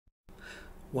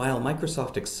While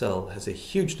Microsoft Excel has a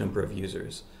huge number of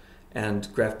users, and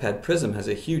GraphPad Prism has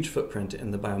a huge footprint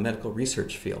in the biomedical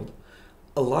research field,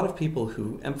 a lot of people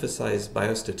who emphasize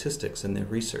biostatistics in their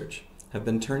research have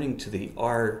been turning to the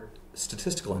R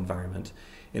statistical environment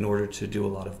in order to do a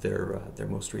lot of their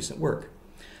most recent work.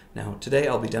 Now, today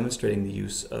I'll be demonstrating the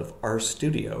use of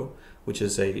RStudio, which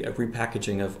is a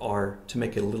repackaging of R to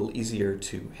make it a little easier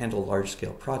to handle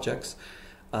large-scale projects,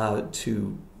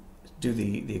 to do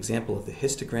the example of the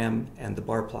histogram and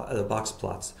the box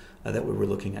plots that we were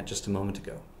looking at just a moment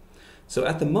ago. So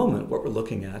at the moment, what we're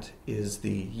looking at is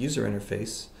the user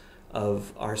interface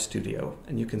of RStudio,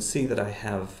 and you can see that I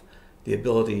have the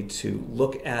ability to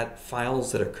look at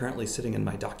files that are currently sitting in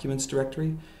my documents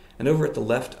directory, and over at the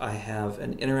left I have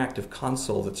an interactive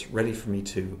console that's ready for me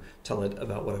to tell it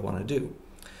about what I want to do.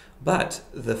 But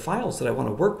the files that I want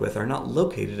to work with are not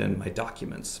located in my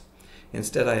documents.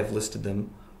 Instead, I have listed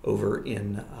them over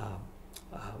in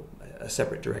a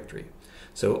separate directory.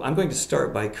 So I'm going to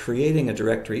start by creating a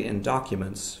directory in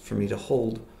documents for me to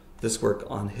hold this work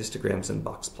on histograms and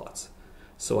box plots.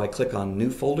 So I click on New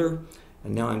Folder,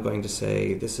 and now I'm going to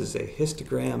say this is a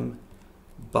histogram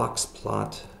box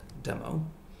plot demo.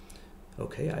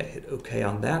 Okay, I hit OK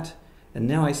on that, and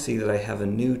now I see that I have a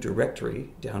new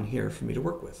directory down here for me to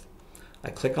work with.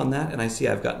 I click on that and I see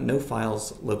I've got no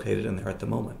files located in there at the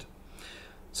moment.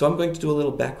 So I'm going to do a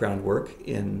little background work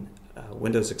in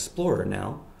Windows Explorer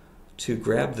now to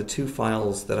grab the two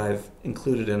files that I've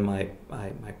included in my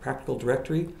practical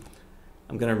directory.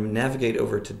 I'm going to navigate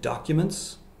over to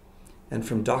Documents, and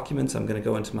from Documents I'm going to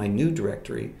go into my new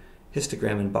directory,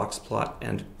 Histogram and Boxplot,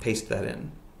 and paste that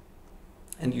in.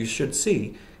 And you should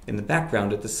see in the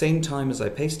background at the same time as I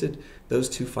pasted, those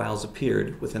two files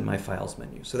appeared within my Files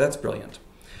menu. So that's brilliant.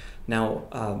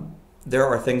 Now, there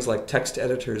are things like text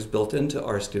editors built into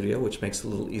RStudio, which makes it a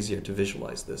little easier to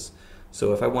visualize this.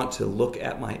 So if I want to look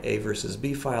at my A versus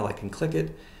B file, I can click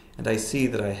it, and I see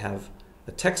that I have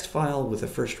a text file with a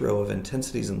first row of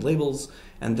intensities and labels,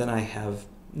 and then I have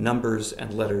numbers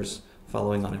and letters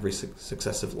following on every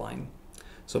successive line.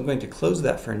 So I'm going to close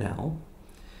that for now.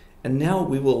 And now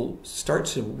we will start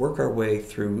to work our way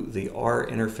through the R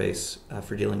interface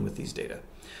for dealing with these data.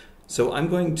 So I'm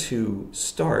going to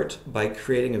start by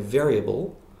creating a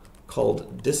variable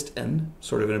called distn,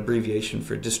 sort of an abbreviation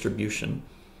for distribution,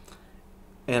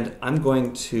 and I'm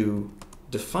going to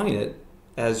define it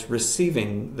as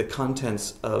receiving the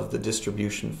contents of the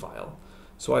distribution file.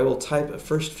 So I will type the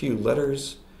first few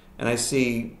letters, and I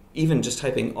see even just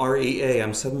typing REA,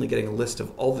 I'm suddenly getting a list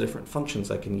of all the different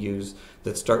functions I can use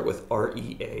that start with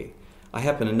REA. I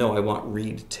happen to know I want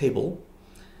read table,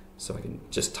 so I can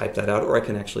just type that out, or I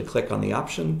can actually click on the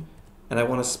option, and I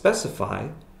want to specify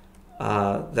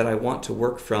that I want to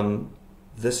work from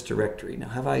this directory. Now,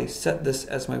 have I set this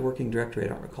as my working directory? I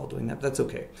don't recall doing that, but that's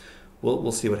okay.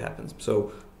 We'll see what happens.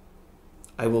 So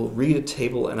I will read a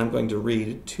table, and I'm going to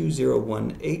read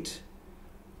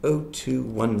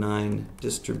 2018-0219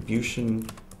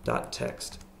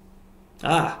 distribution.txt.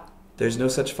 There's no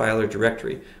such file or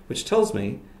directory, which tells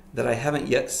me that I haven't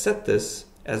yet set this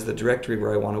as the directory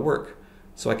where I want to work.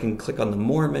 So I can click on the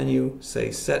More menu,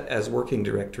 say Set as Working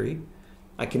Directory.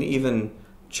 I can even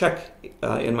check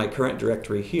in my current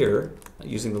directory here,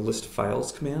 using the List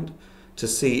Files command, to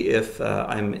see if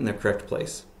I'm in the correct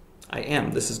place. I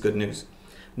am. This is good news.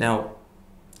 Now,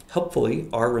 helpfully,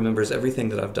 R remembers everything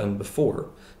that I've done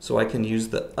before, so I can use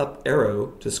the up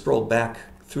arrow to scroll back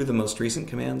through the most recent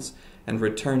commands and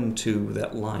return to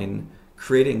that line,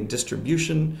 creating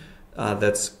distribution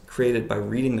that's created by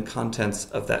reading the contents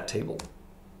of that table.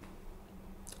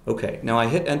 Okay, now I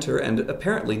hit enter and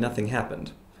apparently nothing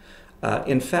happened.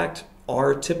 In fact,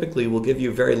 R typically will give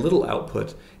you very little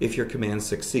output if your command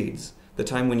succeeds. The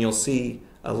time when you'll see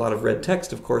a lot of red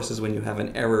text, of course, is when you have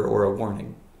an error or a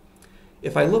warning.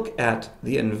 If I look at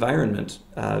the environment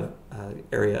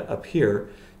area up here,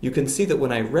 you can see that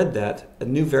when I read that, a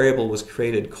new variable was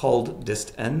created called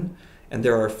distn, and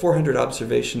there are 400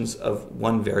 observations of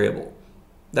one variable.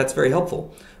 That's very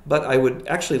helpful, but I would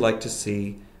actually like to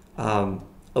see a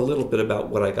little bit about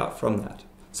what I got from that.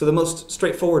 So the most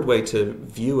straightforward way to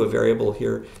view a variable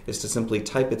here is to simply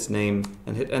type its name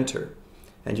and hit enter.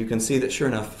 And you can see that sure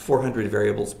enough, 400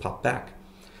 variables pop back.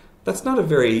 That's not a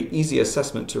very easy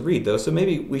assessment to read though, so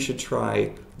maybe we should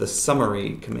try the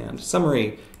summary command.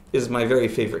 Summary is my very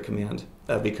favorite command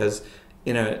because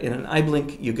in an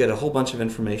iBlink you get a whole bunch of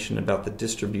information about the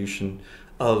distribution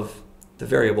of the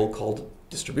variable called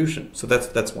distribution. So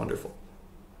that's wonderful.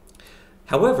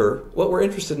 However, what we're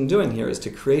interested in doing here is to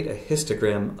create a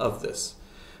histogram of this.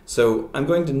 So I'm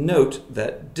going to note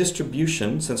that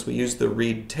distribution, since we use the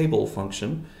read table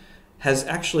function, has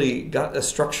actually got a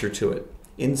structure to it.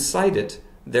 Inside it,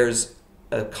 there's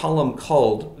a column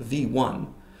called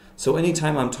v1. So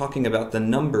anytime I'm talking about the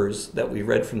numbers that we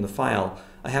read from the file,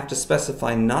 I have to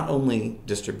specify not only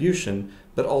distribution,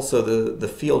 but also the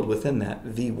field within that,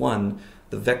 v1,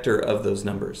 the vector of those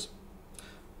numbers.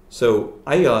 So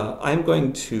I'm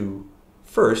going to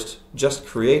first just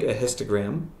create a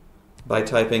histogram by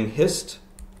typing hist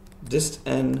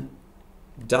dist_n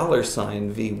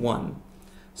 $v1.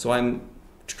 So I'm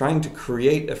trying to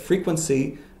create a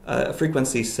frequency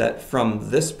set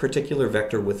from this particular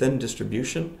vector within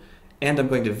distribution, and I'm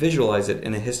going to visualize it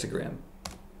in a histogram.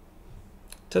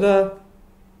 Ta-da!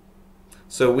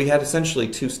 So we had essentially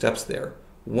two steps there.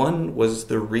 One was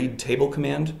the read.table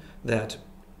command that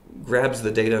grabs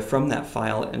the data from that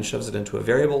file and shoves it into a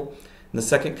variable. And the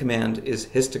second command is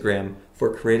histogram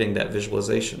for creating that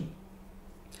visualization.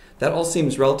 That all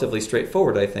seems relatively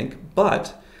straightforward, I think,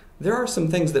 but there are some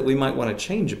things that we might want to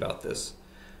change about this.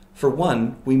 For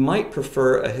one, we might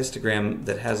prefer a histogram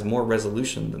that has more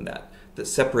resolution than that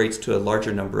separates to a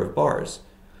larger number of bars.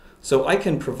 So I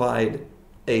can provide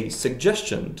a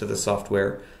suggestion to the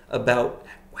software about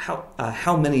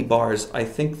how many bars I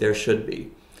think there should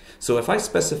be. So if I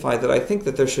specify that I think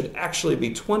that there should actually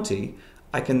be 20,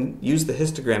 I can use the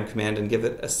histogram command and give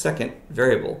it a second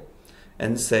variable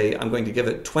and say I'm going to give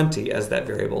it 20 as that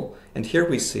variable. And here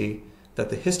we see that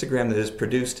the histogram that is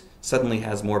produced suddenly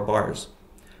has more bars.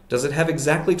 Does it have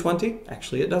exactly 20?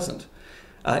 Actually, it doesn't.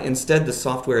 Instead, the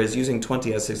software is using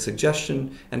 20 as a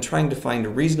suggestion and trying to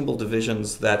find reasonable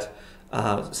divisions that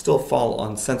still fall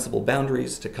on sensible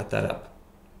boundaries to cut that up.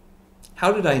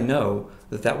 How did I know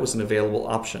that that was an available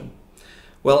option?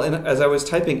 Well, as I was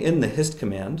typing in the hist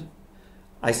command,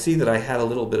 I see that I had a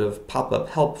little bit of pop-up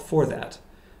help for that.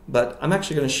 But I'm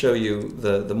actually going to show you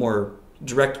the more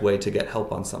direct way to get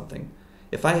help on something.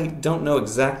 If I don't know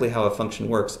exactly how a function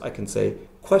works, I can say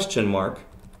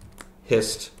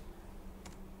 $hist.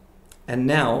 And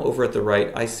now, over at the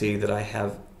right, I see that I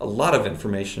have a lot of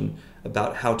information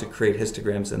about how to create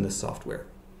histograms in this software.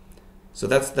 So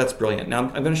that's brilliant.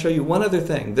 Now I'm going to show you one other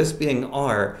thing. This being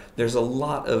R, there's a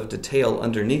lot of detail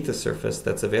underneath the surface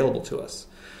that's available to us.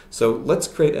 So let's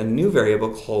create a new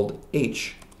variable called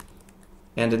h.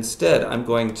 And instead, I'm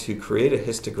going to create a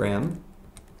histogram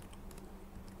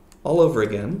all over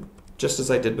again, just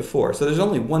as I did before. So there's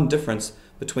only one difference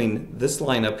between this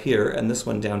line up here and this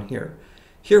one down here.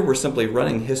 Here we're simply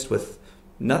running hist with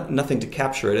nothing to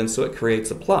capture it, and so it creates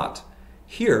a plot.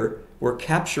 Here, we're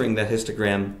capturing that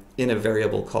histogram in a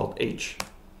variable called h.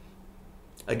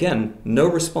 Again, no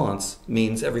response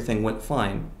means everything went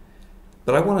fine.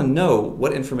 But I want to know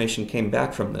what information came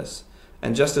back from this.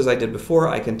 And just as I did before,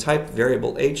 I can type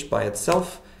variable h by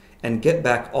itself and get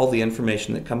back all the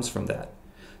information that comes from that.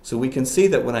 So we can see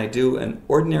that when I do an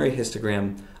ordinary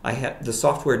histogram, the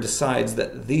software decides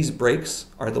that these breaks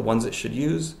are the ones it should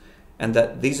use, and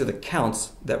that these are the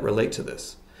counts that relate to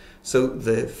this. So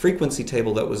the frequency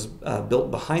table that was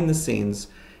built behind the scenes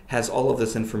has all of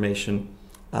this information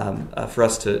for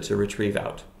us to retrieve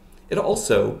out. It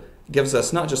also gives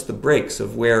us not just the breaks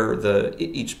of where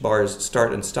each bar's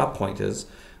start and stop point is,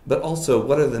 but also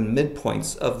what are the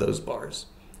midpoints of those bars.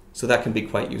 So that can be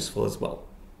quite useful as well.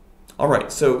 All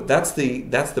right, so that's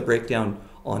the breakdown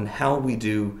on how we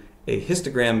do a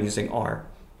histogram using R.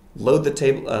 Load a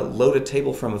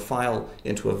table from a file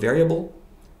into a variable,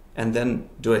 and then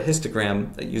do a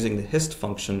histogram using the hist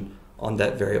function on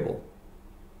that variable.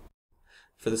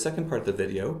 For the second part of the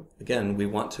video, again, we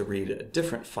want to read a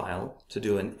different file to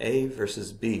do an A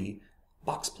versus B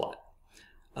box plot.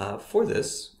 For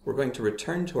this, we're going to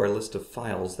return to our list of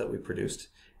files that we produced,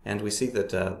 and we see that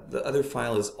the other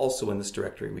file is also in this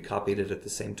directory. We copied it at the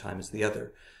same time as the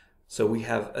other. So we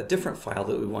have a different file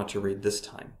that we want to read this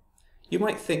time. You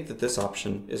might think that this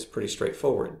option is pretty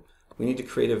straightforward. We need to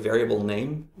create a variable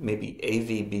name, maybe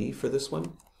avb for this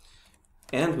one,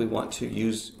 and we want to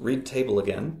use read.table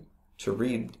again to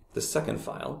read the second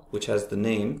file, which has the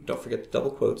name, don't forget the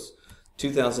double quotes,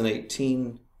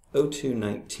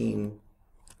 2018-0219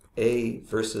 A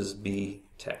versus B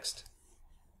text.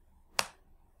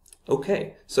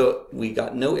 Okay, so we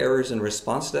got no errors in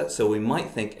response to that, so we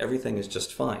might think everything is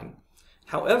just fine.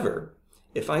 However,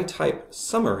 if I type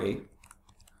summary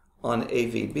on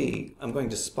AVB, I'm going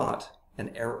to spot an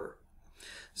error.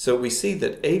 So we see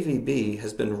that AVB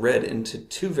has been read into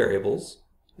two variables,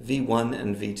 v1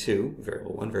 and v2,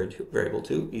 variable 1, variable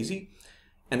 2, easy.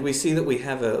 And we see that we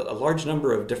have a large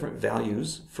number of different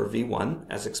values for v1,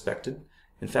 as expected.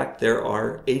 In fact, there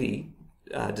are 80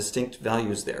 distinct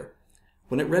values there.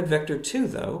 When it read vector 2,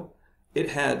 though, it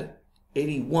had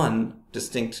 81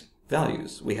 distinct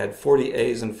values. We had 40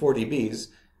 A's and 40 B's,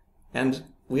 and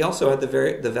we also had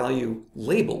the value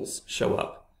labels show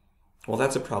up. Well,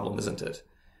 that's a problem, isn't it?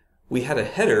 We had a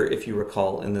header, if you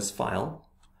recall, in this file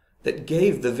that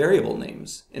gave the variable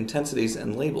names, intensities,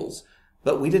 and labels,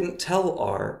 but we didn't tell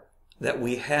R that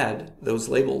we had those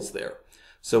labels there.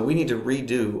 So we need to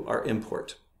redo our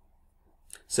import.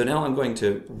 So now I'm going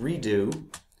to redo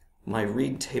my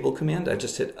read table command. I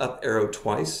just hit up arrow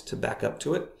twice to back up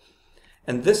to it.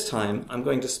 And this time I'm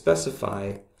going to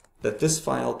specify that this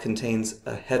file contains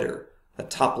a header, a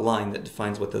top line that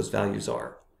defines what those values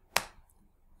are.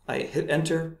 I hit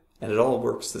enter and it all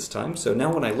works this time. So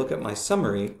now when I look at my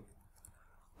summary,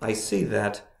 I see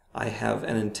that I have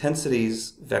an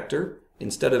intensities vector.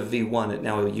 Instead of v1, it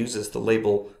now uses the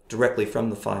label directly from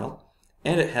the file.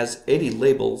 And it has 80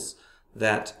 labels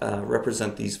that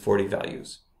represent these 40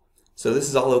 values. So this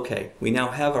is all okay. We now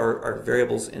have our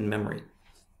variables in memory.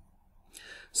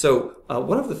 So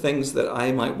one of the things that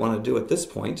I might want to do at this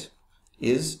point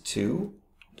is to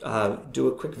do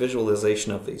a quick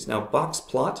visualization of these. Now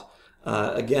boxplot,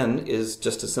 again, is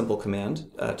just a simple command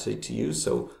to use.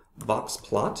 So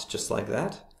boxplot, just like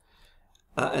that.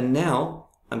 And now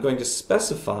I'm going to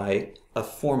specify a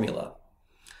formula.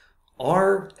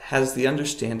 R has the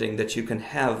understanding that you can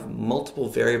have multiple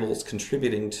variables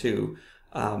contributing to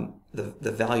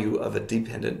the value of a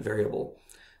dependent variable.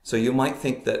 So you might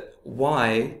think that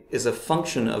y is a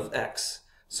function of x.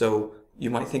 So you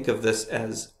might think of this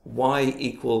as y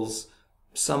equals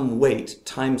some weight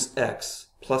times x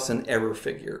plus an error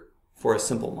figure for a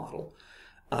simple model.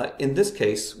 In this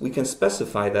case, we can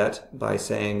specify that by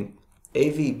saying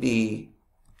AVB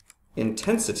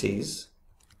intensities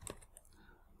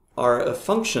are a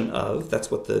function of,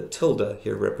 that's what the tilde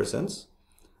here represents,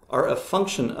 are a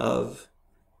function of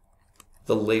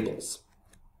the labels.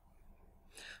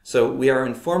 So we are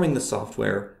informing the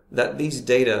software that these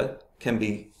data can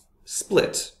be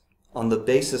split on the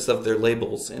basis of their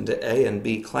labels into A and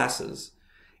B classes,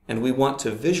 and we want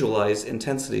to visualize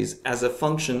intensities as a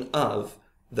function of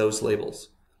those labels.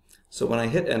 So when I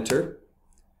hit enter,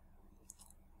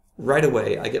 right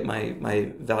away I get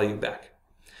my value back.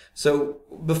 So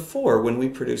before, when we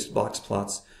produced box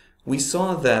plots, we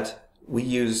saw that we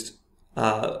used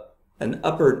an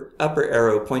upper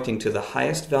arrow pointing to the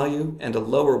highest value and a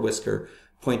lower whisker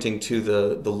pointing to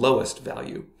the lowest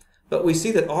value. But we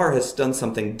see that R has done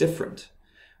something different.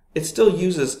 It still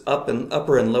uses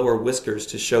upper and lower whiskers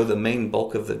to show the main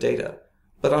bulk of the data.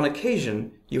 But on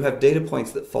occasion, you have data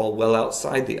points that fall well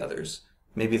outside the others.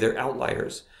 Maybe they're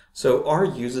outliers. So R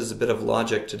uses a bit of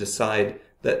logic to decide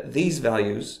that these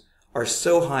values are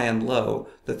so high and low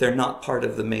that they're not part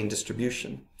of the main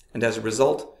distribution. And as a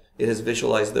result, it has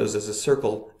visualized those as a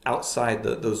circle outside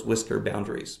those whisker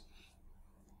boundaries.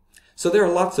 So there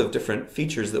are lots of different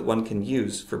features that one can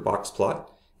use for boxplot.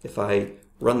 If I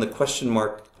run the question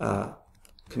mark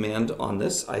command on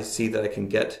this, I see that I can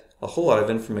get a whole lot of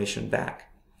information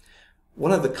back.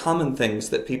 One of the common things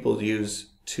that people use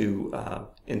to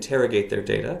interrogate their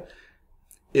data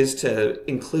is to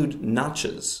include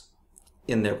notches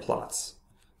in their plots.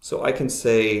 So I can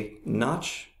say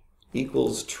notch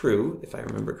equals true, if I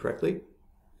remember correctly.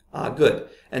 Good.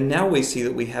 And now we see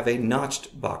that we have a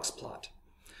notched box plot.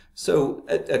 So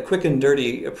a quick and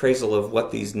dirty appraisal of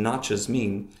what these notches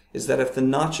mean is that if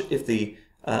the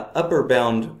upper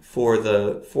bound for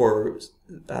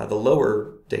the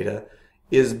lower data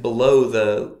is below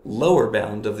the lower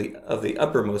bound of the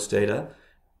uppermost data,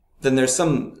 then there's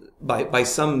by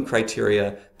some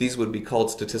criteria, these would be called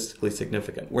statistically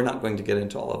significant. We're not going to get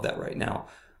into all of that right now,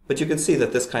 but you can see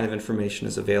that this kind of information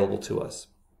is available to us.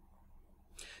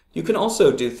 You can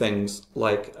also do things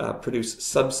like produce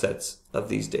subsets of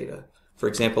these data. For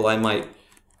example, I might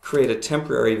create a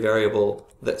temporary variable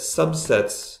that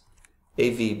subsets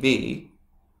AVB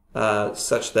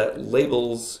such that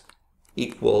labels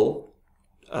equal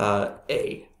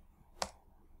A.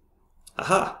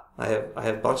 Aha! I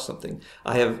have botched something.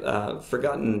 I have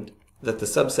forgotten that the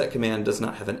subset command does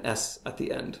not have an S at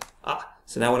the end.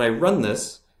 So now when I run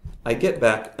this, I get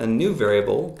back a new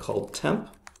variable called temp,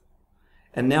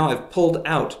 and now I've pulled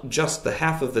out just the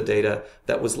half of the data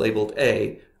that was labeled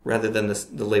A rather than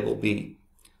the label B.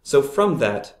 So from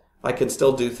that, I can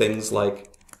still do things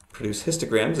like produce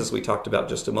histograms, as we talked about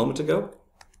just a moment ago.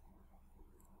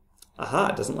 Aha,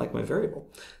 it doesn't like my variable.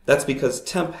 That's because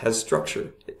temp has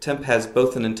structure. Temp has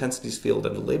both an intensities field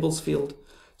and a labels field.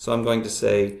 So I'm going to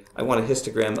say I want a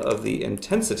histogram of the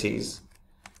intensities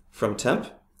from temp.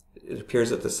 It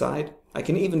appears at the side. I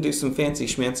can even do some fancy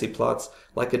schmancy plots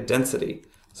like a density.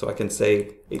 So I can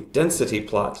say a density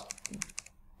plot.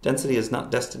 Density is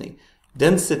not destiny.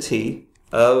 Density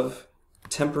of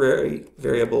temporary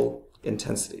variable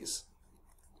intensities.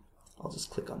 I'll just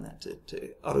click on that to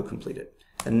autocomplete it.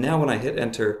 And now when I hit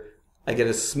enter, I get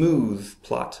a smooth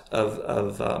plot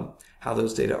of how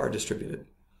those data are distributed.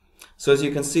 So as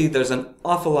you can see, there's an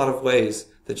awful lot of ways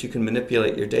that you can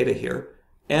manipulate your data here,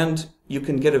 and you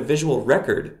can get a visual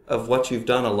record of what you've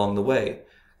done along the way.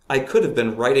 I could have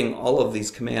been writing all of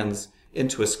these commands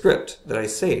into a script that I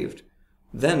saved.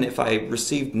 Then if I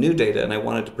received new data and I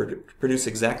wanted to produce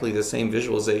exactly the same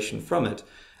visualization from it,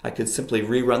 I could simply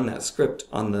rerun that script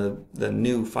on the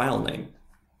new file name.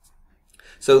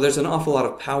 So there's an awful lot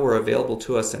of power available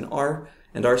to us in R,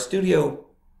 and RStudio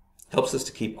helps us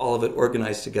to keep all of it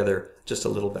organized together just a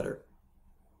little better.